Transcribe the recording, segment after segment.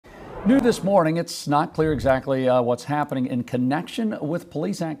New this morning, it's not clear exactly what's happening in connection with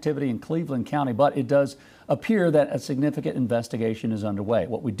police activity in Cleveland County, but it does appear that a significant investigation is underway.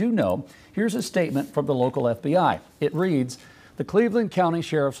 What we do know, here's a statement from the local FBI. It reads, the Cleveland County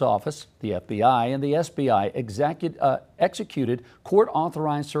Sheriff's Office, the FBI, and the SBI executed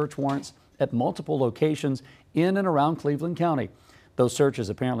court-authorized search warrants at multiple locations in and around Cleveland County. Those searches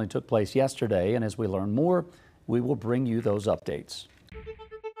apparently took place yesterday, and as we learn more, we will bring you those updates.